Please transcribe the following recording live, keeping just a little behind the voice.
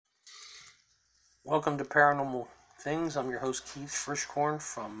Welcome to Paranormal Things. I'm your host, Keith Frischkorn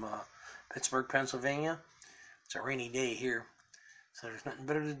from Pittsburgh, Pennsylvania. It's a rainy day here, so there's nothing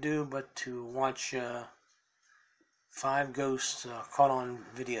better to do but to watch 5 ghosts caught on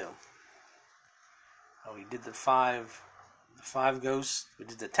video. We did the five ghosts. We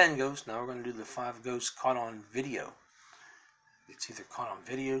did the 10 ghosts. Now we're going to do the 5 ghosts caught on video. It's either caught on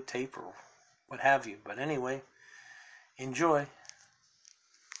videotape or what have you. But anyway, enjoy.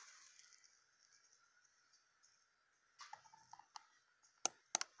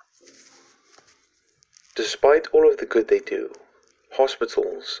 Despite all of the good they do,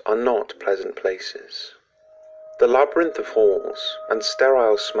 hospitals are not pleasant places. The labyrinth of halls and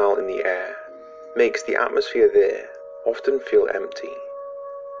sterile smell in the air makes the atmosphere there often feel empty.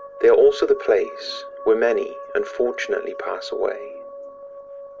 They are also the place where many unfortunately pass away.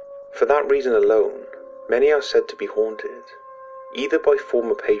 For that reason alone, many are said to be haunted, either by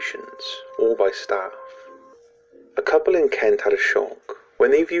former patients or by staff. A couple in Kent had a shock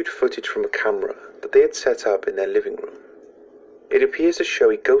when they viewed footage from a camera that they had set up in their living room. It appears to show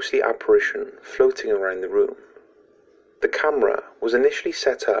a ghostly apparition floating around the room. The camera was initially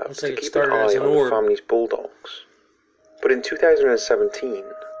set up to keep an eye on the family's bulldogs, but in 2017,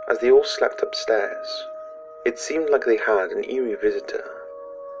 as they all slept upstairs, it seemed like they had an eerie visitor.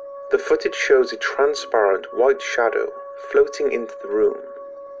 The footage shows a transparent white shadow floating into the room,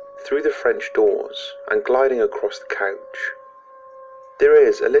 through the French doors and gliding across the couch. There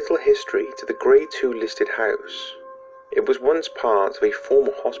is a little history to the Grade 2 listed house. It was once part of a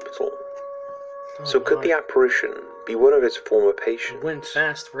former hospital. So could the apparition be one of its former patients? It went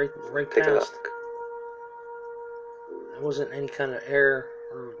fast, right Take past. a look. That wasn't any kind of air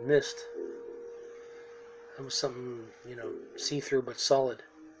or mist. That was something, see-through but solid.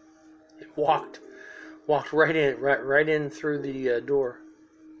 It walked right in through the door.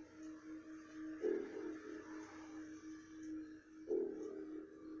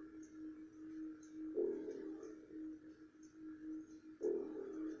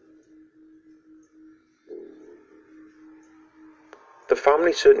 The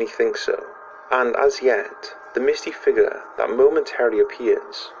family certainly thinks so, and as yet, the misty figure that momentarily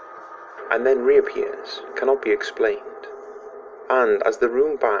appears and then reappears cannot be explained. And as the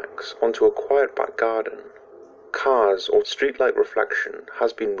room backs onto a quiet back garden, cars or streetlight reflection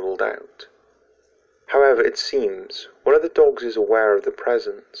has been ruled out. However, it seems one of the dogs is aware of the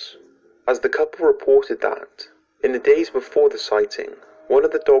presence, as the couple reported that, in the days before the sighting, one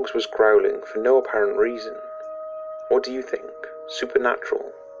of the dogs was growling for no apparent reason. What do you think?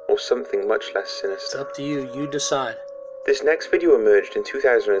 Supernatural, or something much less sinister? It's up to you. You decide. This next video emerged in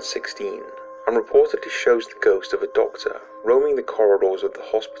 2016 and reportedly shows the ghost of a doctor roaming the corridors of the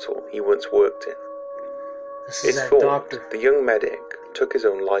hospital he once worked in. This is It's that thought doctor. the young medic took his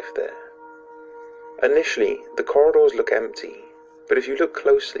own life there. Initially, the corridors look empty, but if you look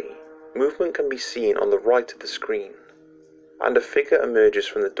closely, movement can be seen on the right of the screen, and a figure emerges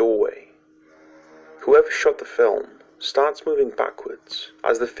from the doorway. Whoever shot the film starts moving backwards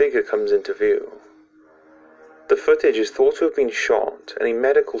as the figure comes into view. The footage is thought to have been shot in a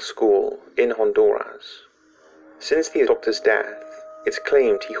medical school in Honduras. Since the doctor's death, it's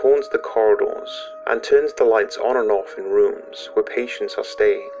claimed he haunts the corridors and turns the lights on and off in rooms where patients are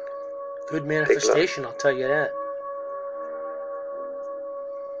staying. Good manifestation, I'll tell you that.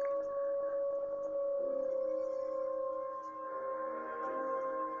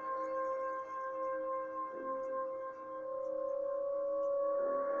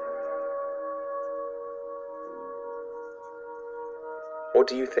 What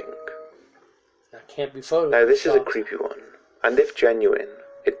do you think? That can't be photoshopped. Now this is a creepy one, and if genuine,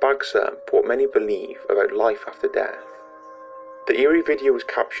 it backs up what many believe about life after death. The eerie video was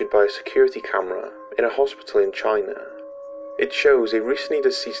captured by a security camera in a hospital in China. It shows a recently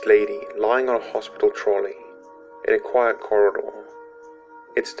deceased lady lying on a hospital trolley in a quiet corridor.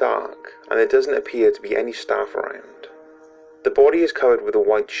 It's dark, and there doesn't appear to be any staff around. The body is covered with a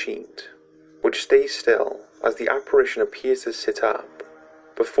white sheet, which stays still as the apparition appears to sit up,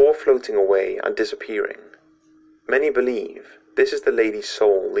 before floating away and disappearing. Many believe this is the lady's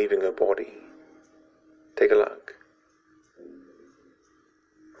soul leaving her body. Take a look.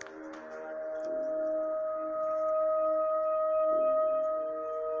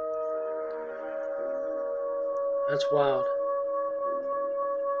 That's wild.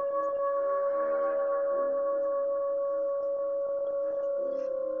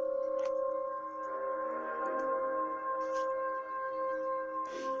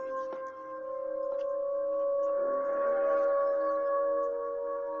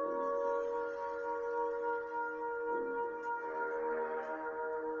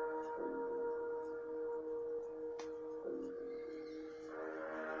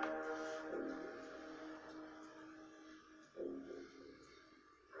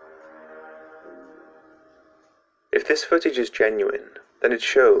 this footage is genuine, then it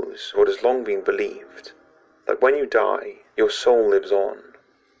shows what has long been believed, that when you die, your soul lives on.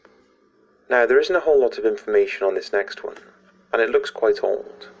 Now, there isn't a whole lot of information on this next one, and it looks quite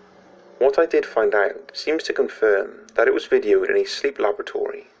old. What I did find out seems to confirm that it was videoed in a sleep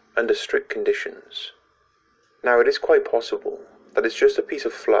laboratory under strict conditions. Now, it is quite possible that it's just a piece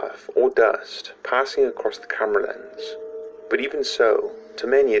of fluff or dust passing across the camera lens, but even so, to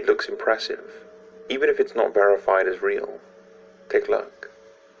many it looks impressive, even if it's not verified as real. Take a look.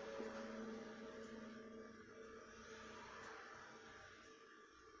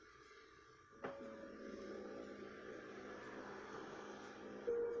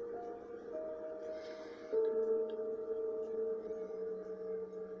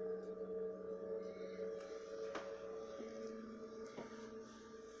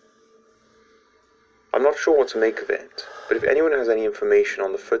 I'm not sure what to make of it, but if anyone has any information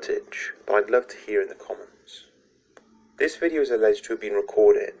on the footage, then I'd love to hear in the comments. This video is alleged to have been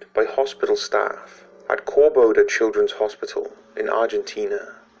recorded by hospital staff at Corboda Children's Hospital in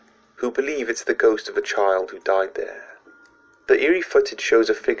Argentina, who believe it's the ghost of a child who died there. The eerie footage shows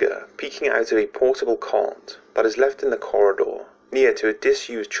a figure peeking out of a portable cot that is left in the corridor near to a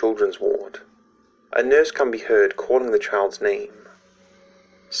disused children's ward. A nurse can be heard calling the child's name.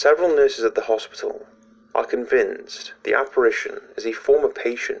 Several nurses at the hospital are convinced the apparition is a former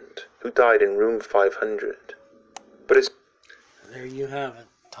patient who died in room 500. But it's... There you have it.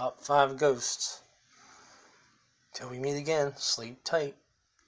 Top 5 ghosts. Till we meet again, sleep tight.